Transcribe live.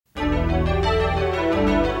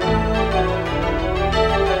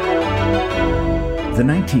The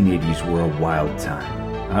 1980s were a wild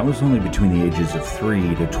time. I was only between the ages of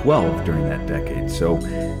 3 to 12 during that decade, so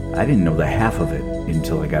I didn't know the half of it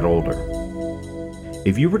until I got older.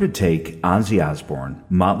 If you were to take Ozzy Osbourne,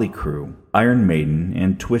 Motley Crue, Iron Maiden,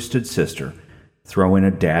 and Twisted Sister, throw in a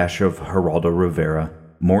dash of Geraldo Rivera,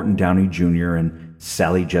 Morton Downey Jr., and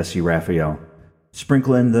Sally Jesse Raphael,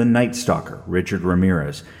 sprinkle in the Night Stalker, Richard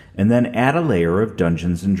Ramirez, and then add a layer of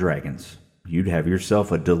Dungeons and Dragons, you'd have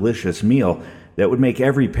yourself a delicious meal that would make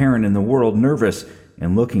every parent in the world nervous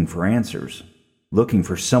and looking for answers, looking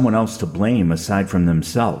for someone else to blame aside from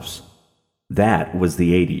themselves. That was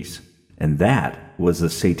the 80s, and that was the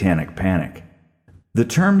Satanic Panic. The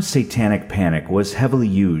term Satanic Panic was heavily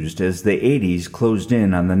used as the 80s closed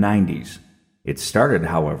in on the 90s. It started,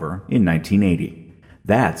 however, in 1980.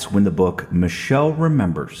 That's when the book Michelle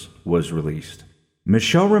Remembers was released.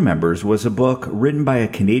 Michelle Remembers was a book written by a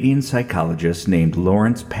Canadian psychologist named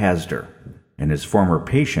Lawrence Pazder and his former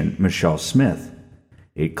patient, Michelle Smith.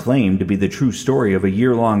 It claimed to be the true story of a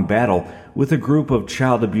year-long battle with a group of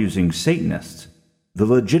child-abusing Satanists. The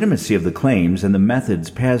legitimacy of the claims and the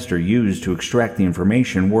methods Pazder used to extract the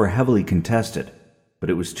information were heavily contested,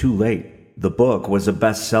 but it was too late. The book was a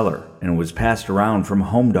bestseller and was passed around from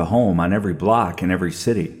home to home on every block in every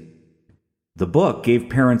city. The book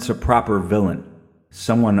gave parents a proper villain,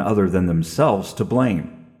 someone other than themselves to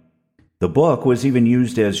blame. The book was even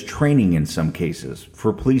used as training in some cases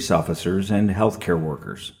for police officers and healthcare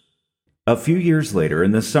workers. A few years later,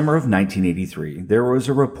 in the summer of 1983, there was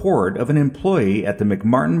a report of an employee at the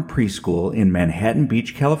McMartin Preschool in Manhattan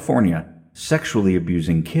Beach, California, sexually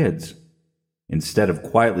abusing kids. Instead of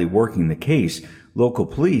quietly working the case, local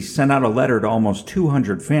police sent out a letter to almost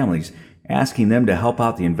 200 families asking them to help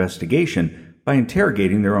out the investigation by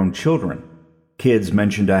interrogating their own children. Kids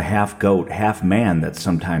mentioned a half-goat, half-man that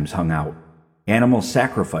sometimes hung out, animal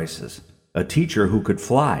sacrifices, a teacher who could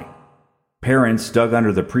fly. Parents dug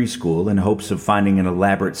under the preschool in hopes of finding an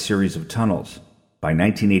elaborate series of tunnels. By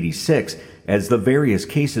 1986, as the various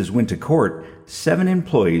cases went to court, 7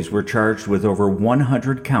 employees were charged with over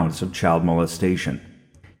 100 counts of child molestation.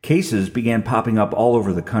 Cases began popping up all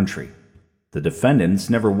over the country. The defendants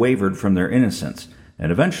never wavered from their innocence,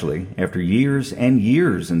 and eventually, after years and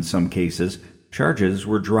years in some cases, charges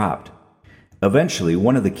were dropped. Eventually,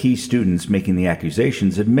 one of the key students making the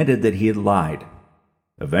accusations admitted that he had lied.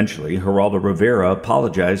 Eventually, Geraldo Rivera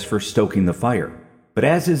apologized for stoking the fire. But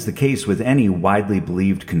as is the case with any widely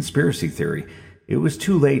believed conspiracy theory, it was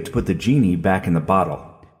too late to put the genie back in the bottle.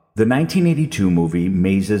 The 1982 movie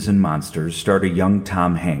Mazes and Monsters starred a young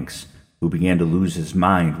Tom Hanks, who began to lose his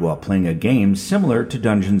mind while playing a game similar to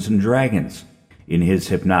Dungeons and Dragons. In his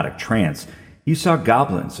hypnotic trance, he saw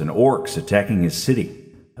goblins and orcs attacking his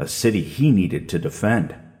city, a city he needed to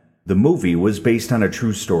defend. The movie was based on a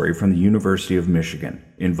true story from the University of Michigan,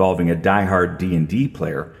 involving a diehard D&D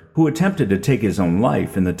player who attempted to take his own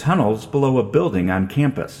life in the tunnels below a building on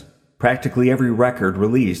campus. Practically every record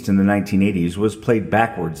released in the 1980s was played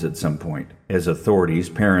backwards at some point, as authorities,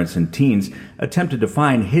 parents, and teens attempted to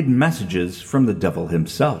find hidden messages from the devil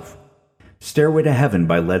himself. Stairway to Heaven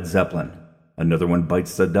by Led Zeppelin, Another One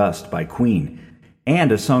Bites the Dust by Queen,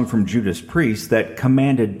 and a song from Judas Priest that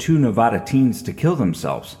commanded 2 Nevada teens to kill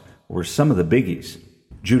themselves were some of the biggies.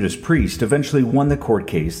 Judas Priest eventually won the court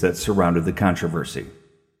case that surrounded the controversy.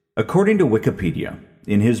 According to Wikipedia,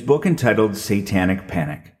 in his book entitled Satanic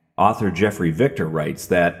Panic, author Jeffrey Victor writes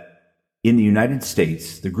that, in the United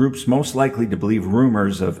States, the groups most likely to believe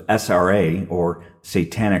rumors of SRA, or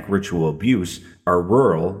satanic ritual abuse, are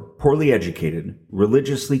rural, poorly educated,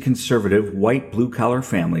 religiously conservative white blue-collar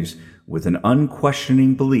families with an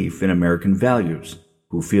unquestioning belief in American values,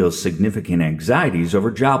 who feel significant anxieties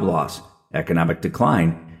over job loss, economic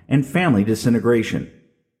decline, and family disintegration.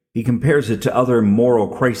 He compares it to other moral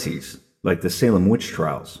crises, like the Salem witch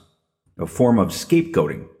trials, a form of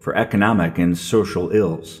scapegoating for economic and social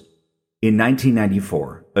ills. In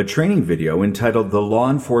 1994, a training video entitled The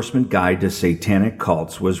Law Enforcement Guide to Satanic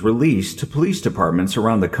Cults was released to police departments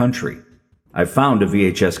around the country. I found a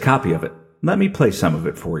VHS copy of it. Let me play some of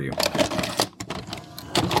it for you.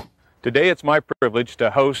 Today it's my privilege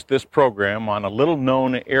to host this program on a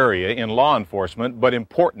little-known area in law enforcement, but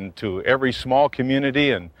important to every small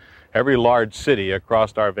community and every large city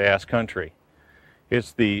across our vast country.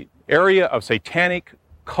 It's the area of satanic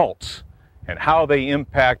cults and how they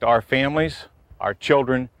impact our families, our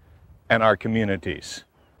children, and our communities.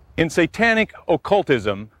 In satanic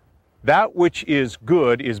occultism, that which is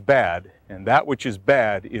good is bad, and that which is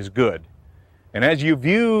bad is good. And as you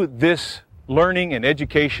view this learning and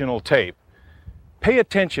educational tape, pay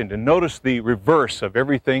attention to notice the reverse of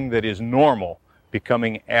everything that is normal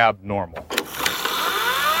becoming abnormal.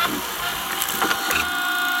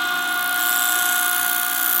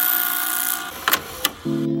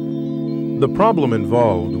 The problem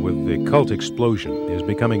involved with the cult explosion is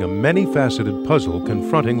becoming a many-faceted puzzle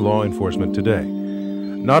confronting law enforcement today.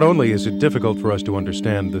 Not only is it difficult for us to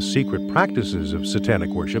understand the secret practices of satanic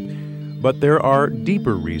worship, but there are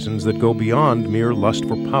deeper reasons that go beyond mere lust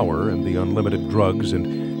for power and the unlimited drugs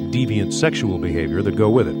and deviant sexual behavior that go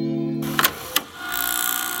with it.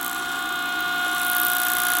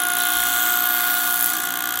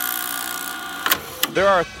 There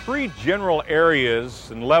are three general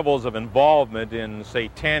areas and levels of involvement in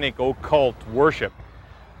satanic occult worship.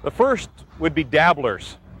 The first would be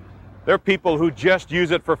dabblers. They're people who just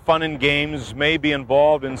use it for fun and games, may be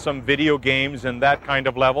involved in some video games and that kind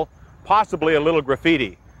of level, possibly a little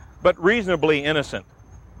graffiti, but reasonably innocent.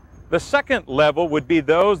 The second level would be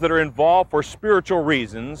those that are involved for spiritual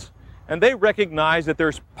reasons, and they recognize that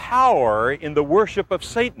there's power in the worship of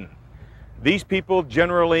Satan. These people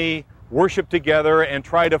generally worship together and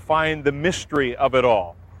try to find the mystery of it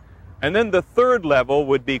all. And then the third level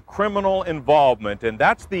would be criminal involvement, and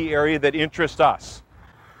that's the area that interests us.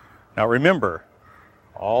 Now remember,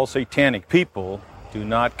 all satanic people do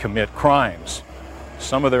not commit crimes.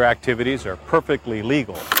 Some of their activities are perfectly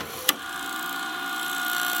legal.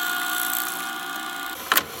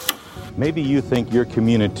 Maybe you think your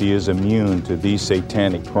community is immune to these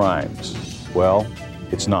satanic crimes. Well,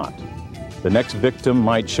 it's not. The next victim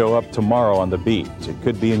might show up tomorrow on the beat. It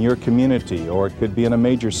could be in your community, or it could be in a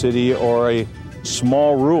major city or a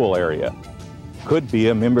small rural area. Could be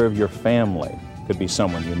a member of your family. Could be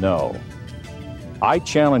someone you know. I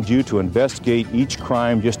challenge you to investigate each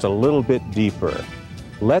crime just a little bit deeper.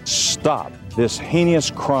 Let's stop this heinous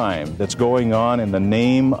crime that's going on in the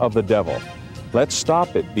name of the devil. Let's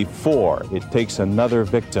stop it before it takes another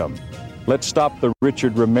victim. Let's stop the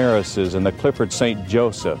Richard Ramirez's and the Clifford St.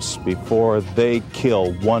 Josephs before they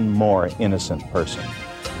kill one more innocent person.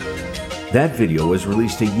 That video was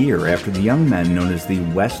released a year after the young men known as the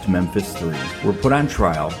West Memphis Three were put on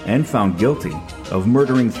trial and found guilty of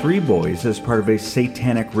murdering 3 boys as part of a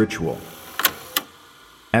satanic ritual.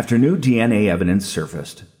 After new DNA evidence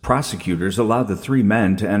surfaced, prosecutors allowed the 3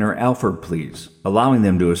 men to enter Alford pleas, allowing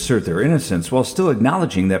them to assert their innocence while still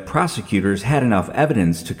acknowledging that prosecutors had enough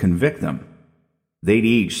evidence to convict them. They'd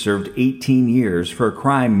each served 18 years for a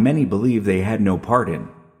crime many believe they had no part in.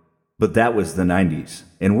 But that was the 90s,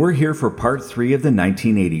 and we're here for part 3 of the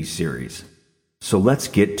 1980s series. So let's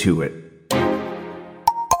get to it.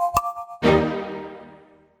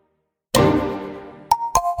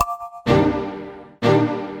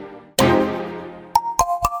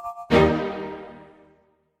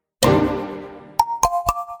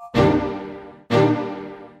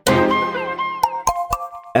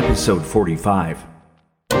 Episode 45.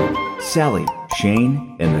 Sally,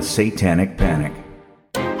 Shane, and the Satanic Panic.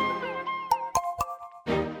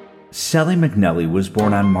 Sally McNelly was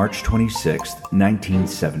born on March 26,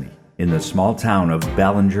 1970, in the small town of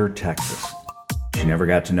Ballinger, Texas. She never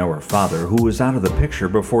got to know her father, who was out of the picture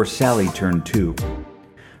before Sally turned 2.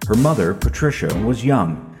 Her mother, Patricia, was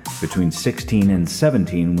young, between 16 and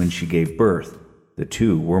 17 when she gave birth. The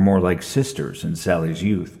two were more like sisters in Sally's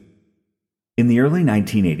youth. In the early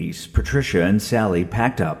 1980s, Patricia and Sally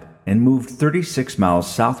packed up and moved 36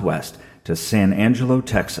 miles southwest to San Angelo,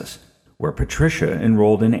 Texas, where Patricia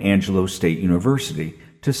enrolled in Angelo State University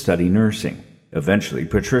to study nursing. Eventually,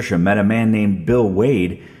 Patricia met a man named Bill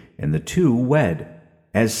Wade, and the two wed.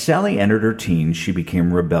 As Sally entered her teens, she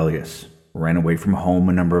became rebellious, ran away from home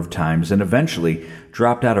a number of times, and eventually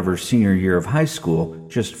dropped out of her senior year of high school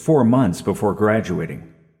just 4 months before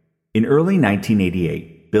graduating. In early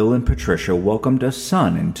 1988, Bill and Patricia welcomed a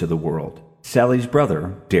son into the world, Sally's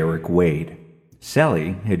brother, Derek Wade.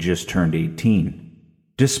 Sally had just turned 18.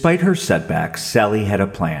 Despite her setbacks, Sally had a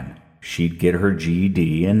plan. She'd get her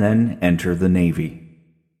GED and then enter the Navy.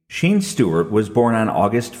 Shane Stewart was born on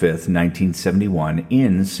August 5, 1971,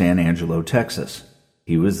 in San Angelo, Texas.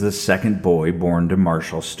 He was the second boy born to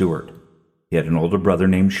Marshall Stewart. He had an older brother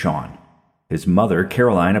named Sean. His mother,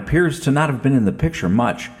 Caroline, appears to not have been in the picture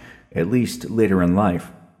much, at least later in life.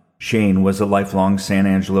 Shane was a lifelong San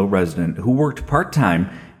Angelo resident who worked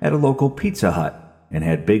part-time at a local Pizza Hut and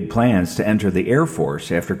had big plans to enter the Air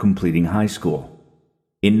Force after completing high school.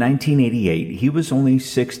 In 1988, he was only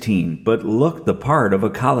 16, but looked the part of a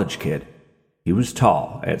college kid. He was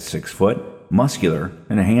tall, at 6 foot, muscular,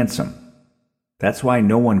 and handsome. That's why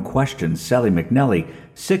no one questioned Sally McNelly,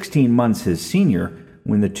 16 months his senior,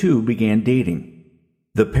 when the two began dating.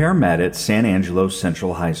 The pair met at San Angelo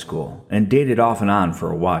Central High School and dated off and on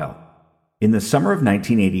for a while. In the summer of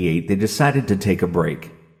 1988, they decided to take a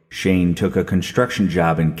break. Shane took a construction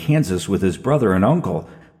job in Kansas with his brother and uncle,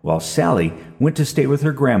 while Sally went to stay with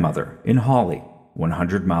her grandmother in Hawley,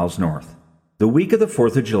 100 miles north. The week of the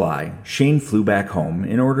 4th of July, Shane flew back home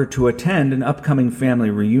in order to attend an upcoming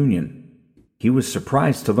family reunion. He was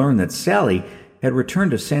surprised to learn that Sally had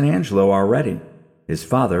returned to San Angelo already. His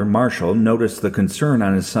father, Marshall, noticed the concern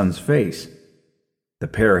on his son's face. The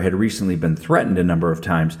pair had recently been threatened a number of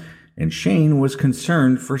times, and Shane was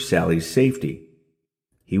concerned for Sally's safety.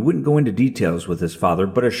 He wouldn't go into details with his father,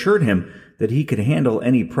 but assured him that he could handle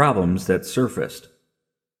any problems that surfaced.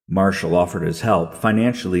 Marshall offered his help,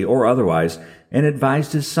 financially or otherwise, and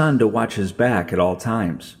advised his son to watch his back at all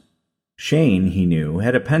times. Shane, he knew,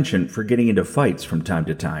 had a penchant for getting into fights from time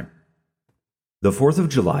to time. The 4th of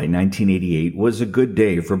July, 1988, was a good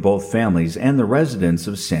day for both families and the residents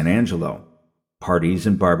of San Angelo. Parties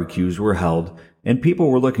and barbecues were held, and people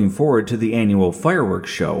were looking forward to the annual fireworks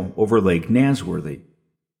show over Lake Nasworthy.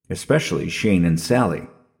 Especially Shane and Sally.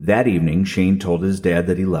 That evening, Shane told his dad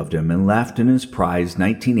that he loved him and left in his prized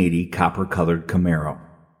 1980 copper-colored Camaro.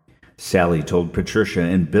 Sally told Patricia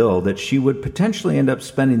and Bill that she would potentially end up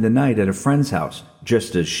spending the night at a friend's house,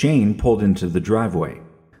 just as Shane pulled into the driveway.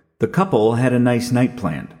 The couple had a nice night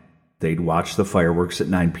planned. They'd watch the fireworks at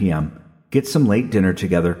 9 p.m., get some late dinner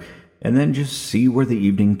together, and then just see where the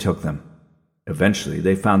evening took them. Eventually,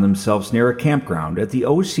 they found themselves near a campground at the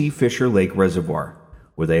O.C. Fisher Lake Reservoir,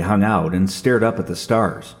 where they hung out and stared up at the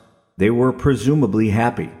stars. They were presumably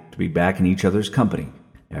happy to be back in each other's company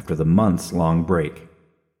after the months-long break.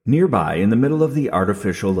 Nearby, in the middle of the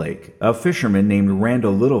artificial lake, a fisherman named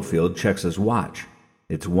Randall Littlefield checks his watch.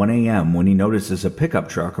 It's 1 a.m. when he notices a pickup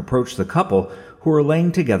truck approach the couple who are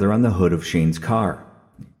laying together on the hood of Shane's car.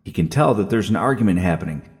 He can tell that there's an argument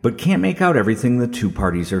happening, but can't make out everything the two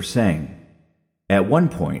parties are saying. At one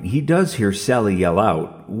point, he does hear Sally yell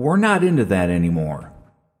out, "We're not into that anymore."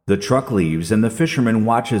 The truck leaves and the fisherman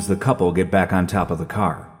watches the couple get back on top of the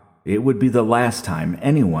car. It would be the last time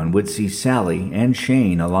anyone would see Sally and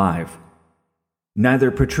Shane alive.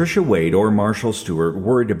 Neither Patricia Wade or Marshall Stewart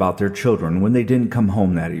worried about their children when they didn't come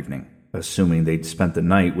home that evening, assuming they'd spent the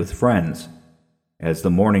night with friends. As the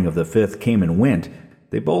morning of the 5th came and went,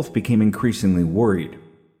 they both became increasingly worried.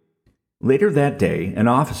 Later that day, an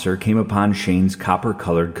officer came upon Shane's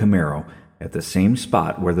copper-colored Camaro at the same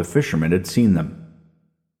spot where the fisherman had seen them.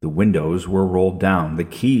 The windows were rolled down, the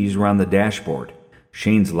keys were on the dashboard.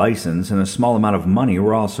 Shane's license and a small amount of money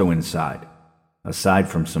were also inside. Aside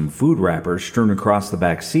from some food wrappers strewn across the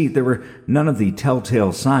back seat, there were none of the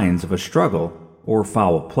telltale signs of a struggle or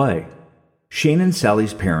foul play. Shane and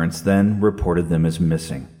Sally's parents then reported them as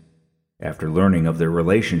missing. After learning of their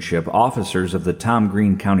relationship, officers of the Tom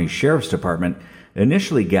Green County Sheriff's Department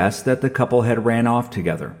initially guessed that the couple had ran off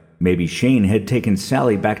together. Maybe Shane had taken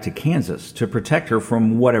Sally back to Kansas to protect her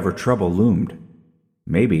from whatever trouble loomed.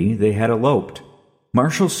 Maybe they had eloped.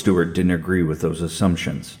 Marshall Stewart didn't agree with those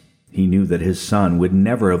assumptions. He knew that his son would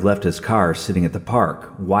never have left his car sitting at the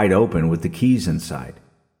park, wide open with the keys inside.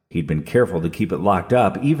 He'd been careful to keep it locked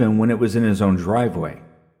up even when it was in his own driveway.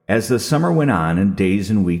 As the summer went on and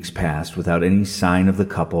days and weeks passed without any sign of the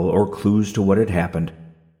couple or clues to what had happened,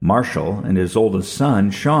 Marshall and his oldest son,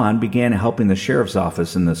 Sean, began helping the sheriff's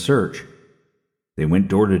office in the search. They went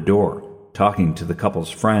door to door, talking to the couple's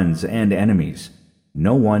friends and enemies.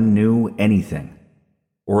 No one knew anything.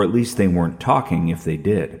 Or at least they weren't talking if they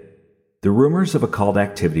did. The rumors of occult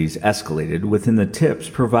activities escalated within the tips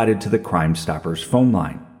provided to the Crime Stoppers phone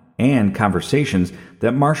line, and conversations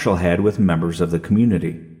that Marshall had with members of the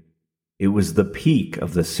community. It was the peak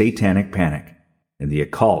of the satanic panic, and the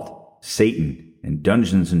occult, Satan, and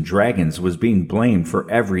Dungeons and Dragons was being blamed for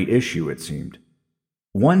every issue, it seemed.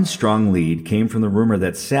 One strong lead came from the rumor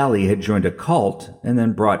that Sally had joined a cult and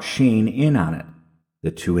then brought Shane in on it. The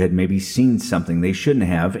two had maybe seen something they shouldn't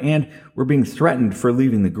have and were being threatened for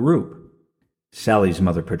leaving the group. Sally's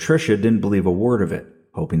mother, Patricia, didn't believe a word of it,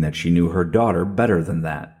 hoping that she knew her daughter better than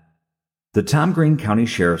that. The Tom Green County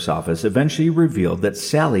Sheriff's Office eventually revealed that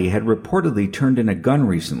Sally had reportedly turned in a gun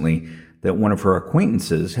recently that one of her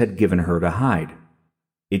acquaintances had given her to hide.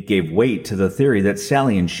 It gave weight to the theory that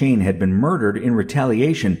Sally and Shane had been murdered in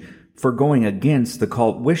retaliation for going against the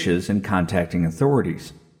cult wishes and contacting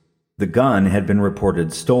authorities. The gun had been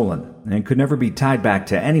reported stolen and could never be tied back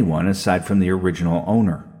to anyone aside from the original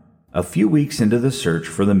owner. A few weeks into the search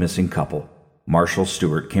for the missing couple, Marshall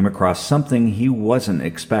Stewart came across something he wasn't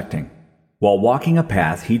expecting. While walking a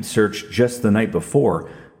path he'd searched just the night before,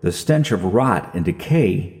 the stench of rot and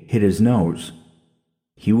decay hit his nose.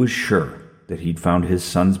 He was sure that he'd found his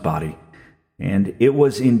son's body, and it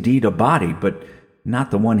was indeed a body, but not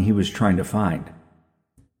the one he was trying to find.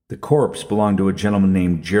 The corpse belonged to a gentleman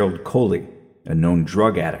named Gerald Coley, a known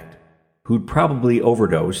drug addict, who'd probably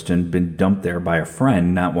overdosed and been dumped there by a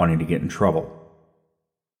friend not wanting to get in trouble.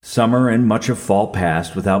 Summer and much of fall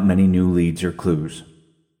passed without many new leads or clues.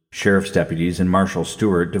 Sheriff's deputies and Marshal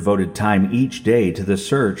Stewart devoted time each day to the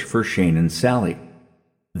search for Shane and Sally.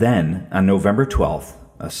 Then, on November 12th,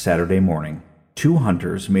 a Saturday morning, two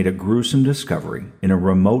hunters made a gruesome discovery in a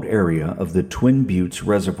remote area of the Twin Buttes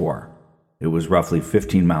Reservoir. It was roughly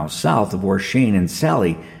 15 miles south of where Shane and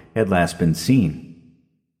Sally had last been seen.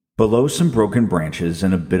 Below some broken branches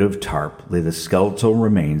and a bit of tarp lay the skeletal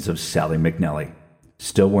remains of Sally McNelly,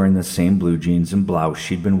 still wearing the same blue jeans and blouse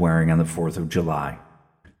she'd been wearing on the 4th of July.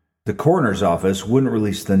 The coroner's office wouldn't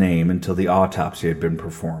release the name until the autopsy had been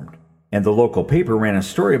performed, and the local paper ran a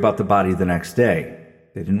story about the body the next day.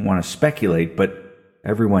 They didn't want to speculate, but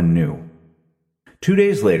everyone knew. 2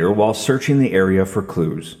 days later, while searching the area for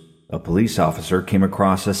clues, a police officer came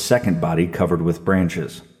across a second body covered with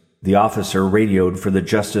branches. The officer radioed for the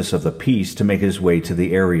justice of the peace to make his way to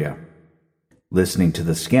the area. Listening to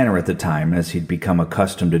the scanner at the time, as he'd become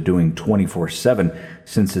accustomed to doing 24/7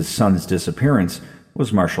 since his son's disappearance,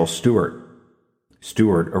 was Marshal Stewart.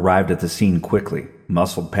 Stewart arrived at the scene quickly,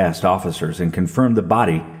 muscled past officers, and confirmed the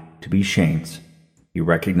body to be Shane's. He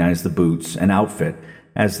recognized the boots and outfit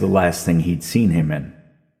as the last thing he'd seen him in.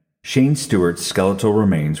 Shane Stewart's skeletal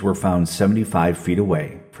remains were found 75 feet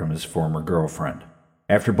away from his former girlfriend.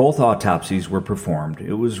 After both autopsies were performed,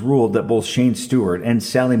 it was ruled that both Shane Stewart and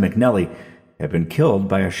Sally McNelly had been killed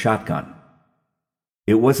by a shotgun.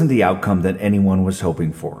 It wasn't the outcome that anyone was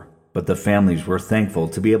hoping for, but the families were thankful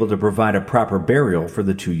to be able to provide a proper burial for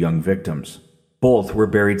the two young victims. Both were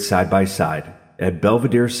buried side by side at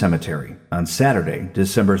Belvedere Cemetery on Saturday,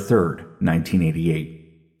 December 3rd, 1988.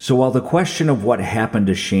 So while the question of what happened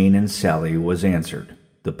to Shane and Sally was answered,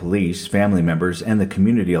 the police, family members, and the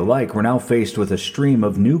community alike were now faced with a stream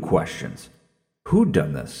of new questions. Who'd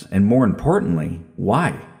done this? And more importantly,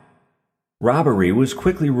 why? Robbery was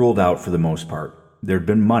quickly ruled out for the most part. There'd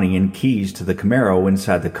been money and keys to the Camaro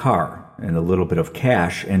inside the car, and a little bit of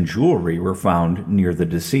cash and jewelry were found near the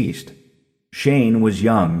deceased. Shane was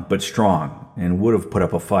young but strong and would have put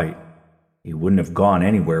up a fight. He wouldn't have gone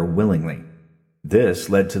anywhere willingly. This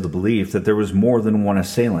led to the belief that there was more than one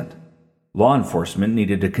assailant. Law enforcement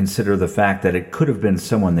needed to consider the fact that it could have been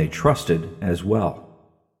someone they trusted as well.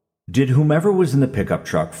 Did whomever was in the pickup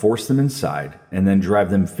truck force them inside and then drive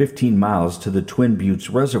them 15 miles to the Twin Buttes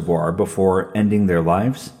Reservoir before ending their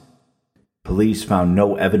lives? Police found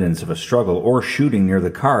no evidence of a struggle or shooting near the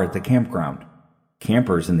car at the campground.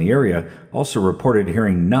 Campers in the area also reported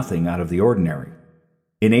hearing nothing out of the ordinary.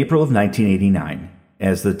 In April of 1989,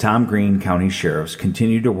 as the Tom Green County Sheriffs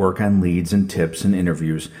continued to work on leads and tips and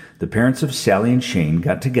interviews, the parents of Sally and Shane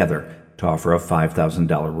got together to offer a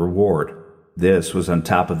 $5,000 reward. This was on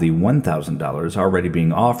top of the $1,000 already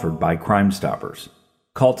being offered by Crime Stoppers.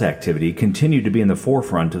 Cult activity continued to be in the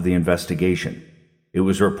forefront of the investigation. It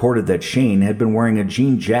was reported that Shane had been wearing a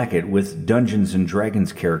jean jacket with Dungeons &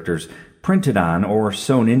 Dragons characters printed on or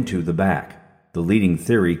sewn into the back. The leading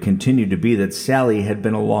theory continued to be that Sally had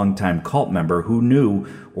been a longtime cult member who knew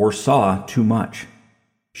or saw too much.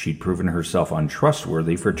 She'd proven herself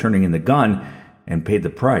untrustworthy for turning in the gun and paid the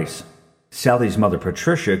price. Sally's mother,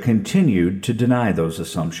 Patricia, continued to deny those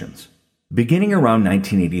assumptions. Beginning around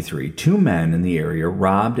 1983, two men in the area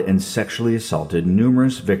robbed and sexually assaulted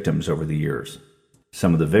numerous victims over the years.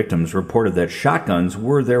 Some of the victims reported that shotguns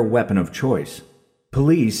were their weapon of choice.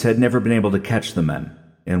 Police had never been able to catch the men,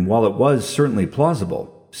 and while it was certainly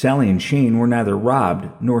plausible, Sally and Shane were neither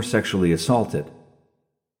robbed nor sexually assaulted.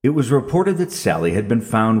 It was reported that Sally had been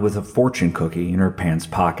found with a fortune cookie in her pants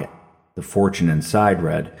pocket. The fortune inside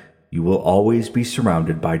read, "You will always be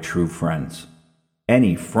surrounded by true friends."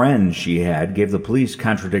 Any friends she had gave the police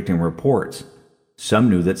contradicting reports. Some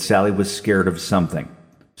knew that Sally was scared of something.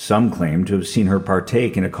 Some claimed to have seen her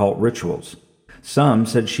partake in occult rituals. Some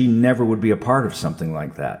said she never would be a part of something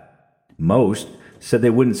like that. Most said they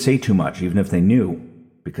wouldn't say too much even if they knew,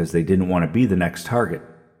 because they didn't want to be the next target.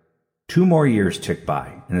 2 more years ticked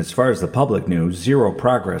by, and as far as the public knew, zero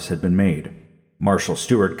progress had been made. Marshal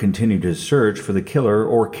Stewart continued his search for the killer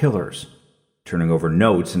or killers, turning over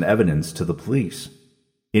notes and evidence to the police.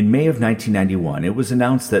 In May of 1991, it was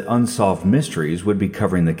announced that Unsolved Mysteries would be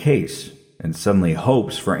covering the case, and suddenly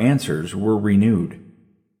hopes for answers were renewed.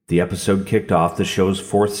 The episode kicked off the show's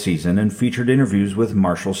 4th season and featured interviews with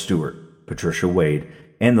Marshal Stewart, Patricia Wade,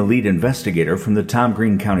 and the lead investigator from the Tom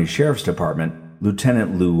Green County Sheriff's Department,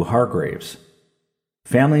 Lieutenant Lou Hargraves.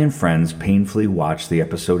 Family and friends painfully watched the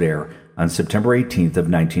episode air on September 18th of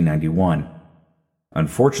 1991.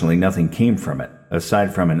 Unfortunately, nothing came from it,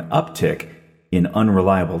 aside from an uptick in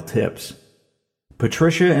unreliable tips.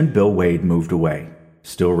 Patricia and Bill Wade moved away.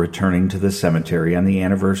 still returning to the cemetery on the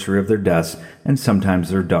anniversary of their deaths and sometimes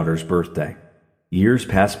their daughter's birthday. Years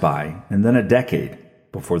passed by, and then a decade,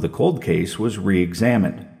 before the cold case was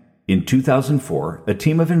re-examined. In 2004, a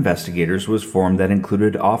team of investigators was formed that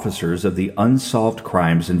included officers of the Unsolved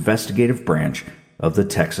Crimes Investigative Branch of the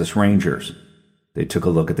Texas Rangers. They took a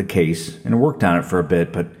look at the case and worked on it for a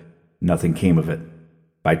bit, but nothing came of it.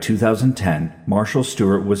 By 2010, Marshall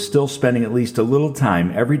Stewart was still spending at least a little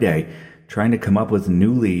time every day trying to come up with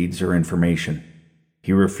new leads or information.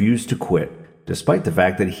 He refused to quit, despite the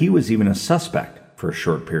fact that he was even a suspect for a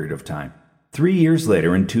short period of time. 3 years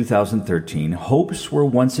later, in 2013, hopes were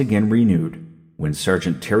once again renewed when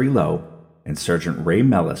Sergeant Terry Lowe and Sergeant Ray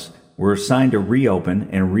Mellis were assigned to reopen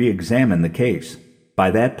and re-examine the case.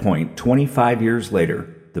 By that point, 25 years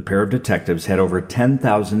later, the pair of detectives had over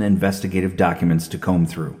 10,000 investigative documents to comb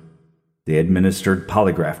through. They administered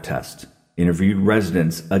polygraph tests, interviewed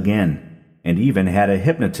residents again, and even had a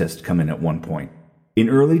hypnotist come in at one point. In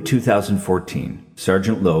early 2014,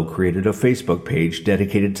 Sergeant Lowe created a Facebook page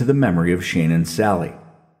dedicated to the memory of Shane and Sally.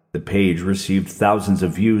 The page received thousands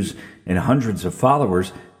of views and hundreds of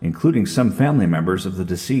followers, including some family members of the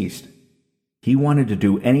deceased. He wanted to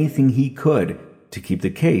do anything he could to keep the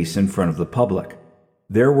case in front of the public.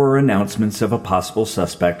 There were announcements of a possible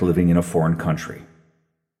suspect living in a foreign country.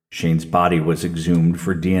 Shane's body was exhumed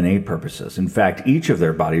for DNA purposes. In fact, each of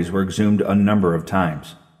their bodies were exhumed a number of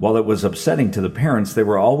times. While it was upsetting to the parents, they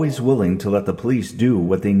were always willing to let the police do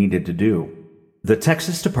what they needed to do. The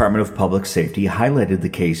Texas Department of Public Safety highlighted the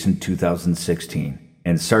case in 2016,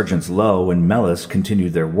 and Sergeants Lowe and Mellis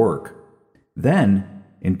continued their work. Then,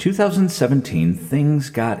 in 2017, things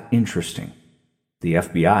got interesting. The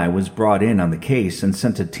FBI was brought in on the case and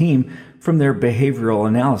sent a team from their behavioral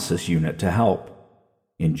analysis unit to help.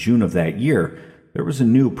 In June of that year, there was a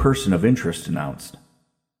new person of interest announced.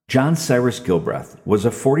 John Cyrus Gilbreth was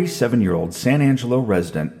a 47-year-old San Angelo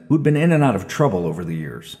resident who'd been in and out of trouble over the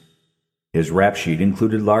years. His rap sheet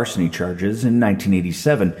included larceny charges in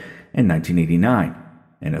 1987 and 1989,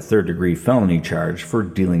 and a third-degree felony charge for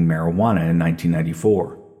dealing marijuana in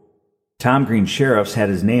 1994. Tom Green sheriffs had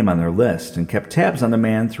his name on their list and kept tabs on the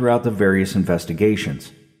man throughout the various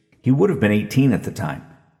investigations. He would have been 18 at the time,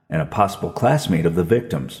 and a possible classmate of the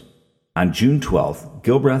victims. On June 12th,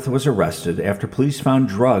 Gilbreth was arrested after police found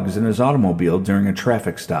drugs in his automobile during a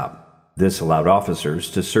traffic stop. This allowed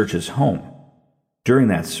officers to search his home. During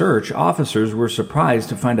that search, officers were surprised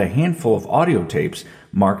to find a handful of audio tapes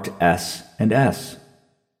marked S and S.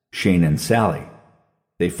 Shane and Sally.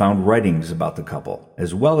 They found writings about the couple,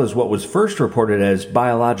 as well as what was first reported as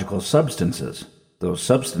biological substances. Those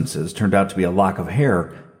substances turned out to be a lock of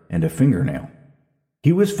hair and a fingernail.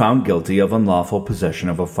 He was found guilty of unlawful possession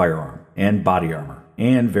of a firearm and body armor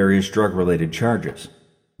and various drug-related charges.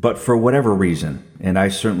 But for whatever reason, and I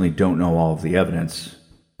certainly don't know all of the evidence,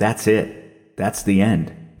 that's it. That's the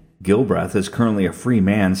end. Gilbreth is currently a free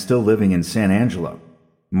man still living in San Angelo.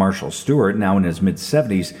 Marshall Stewart, now in his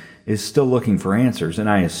mid-70s, is still looking for answers, and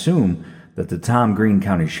I assume that the Tom Green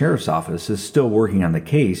County Sheriff's Office is still working on the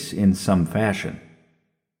case in some fashion.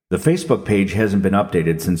 The Facebook page hasn't been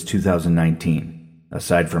updated since 2019.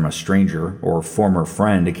 Aside from a stranger or former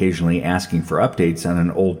friend occasionally asking for updates on an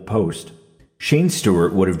old post. Shane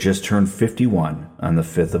Stewart would have just turned 51 on the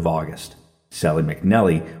 5th of August. Sally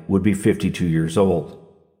McNelly would be 52 years old.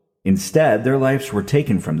 Instead, their lives were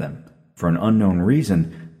taken from them, for an unknown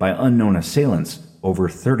reason, by unknown assailants over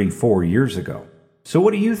 34 years ago. So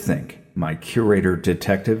what do you think, my curator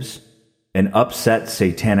detectives? An upset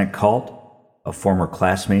satanic cult? A former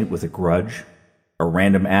classmate with a grudge? A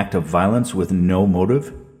random act of violence with no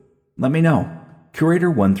motive? Let me know.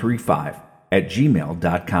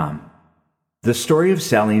 Curator135@gmail.com. The story of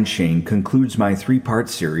Sally and Shane concludes my 3-part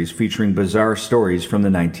series featuring bizarre stories from the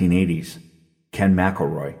 1980s. Ken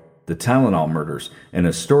McElroy, the Tylenol murders, and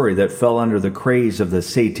a story that fell under the craze of the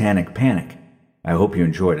satanic panic. I hope you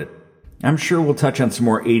enjoyed it. I'm sure we'll touch on some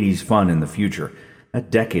more 80s fun in the future.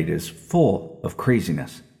 That decade is full of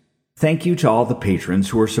craziness. Thank you to all the patrons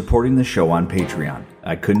who are supporting the show on Patreon.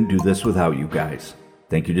 I couldn't do this without you guys.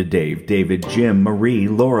 Thank you to Dave, David, Jim, Marie,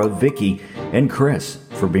 Laura, Vicky, and Chris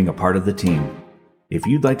for being a part of the team. If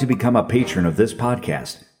you'd like to become a patron of this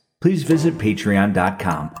podcast, please visit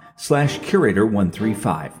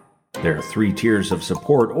patreon.com/curator135. There are 3 tiers of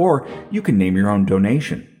support, or you can name your own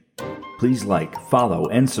donation. Please like, follow,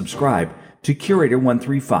 and subscribe to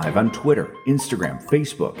Curator135 on Twitter, Instagram,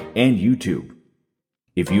 Facebook, and YouTube.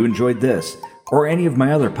 If you enjoyed this, or any of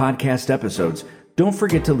my other podcast episodes, don't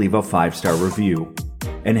forget to leave a 5-star review.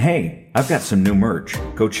 And hey, I've got some new merch.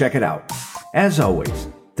 Go check it out. As always,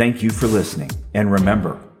 thank you for listening. And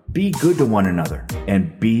remember, Be good to one another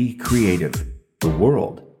and be creative. The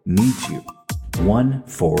world needs you.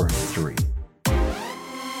 143.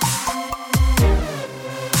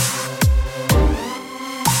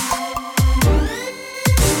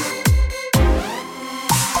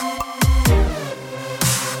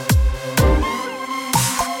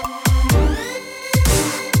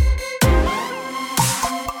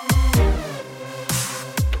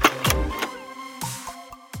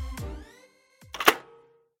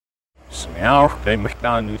 Now they make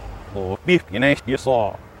down new beef, you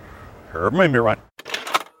saw her maybe run.